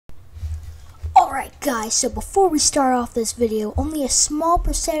Alright guys, so before we start off this video, only a small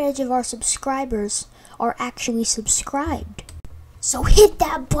percentage of our subscribers are actually subscribed. So hit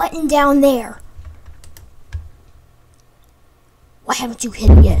that button down there. Why haven't you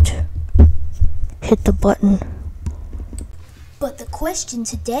hit it yet? Hit the button. But the question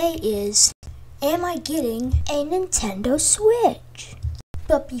today is, am I getting a Nintendo Switch?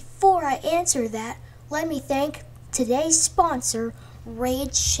 But before I answer that, let me thank today's sponsor,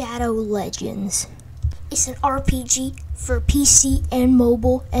 Raid Shadow Legends. It's an RPG for PC and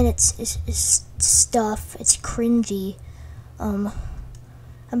mobile, and it's stuff. It's cringy. I'm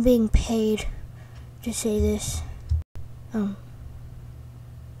being paid to say this.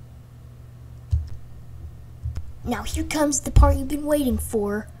 Now here comes the part you've been waiting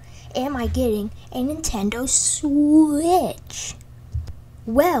for. Am I getting a Nintendo Switch?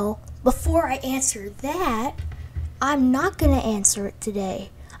 Well, before I answer that, I'm not going to answer it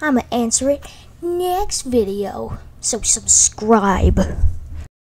today. I'm going to answer it next video. So subscribe.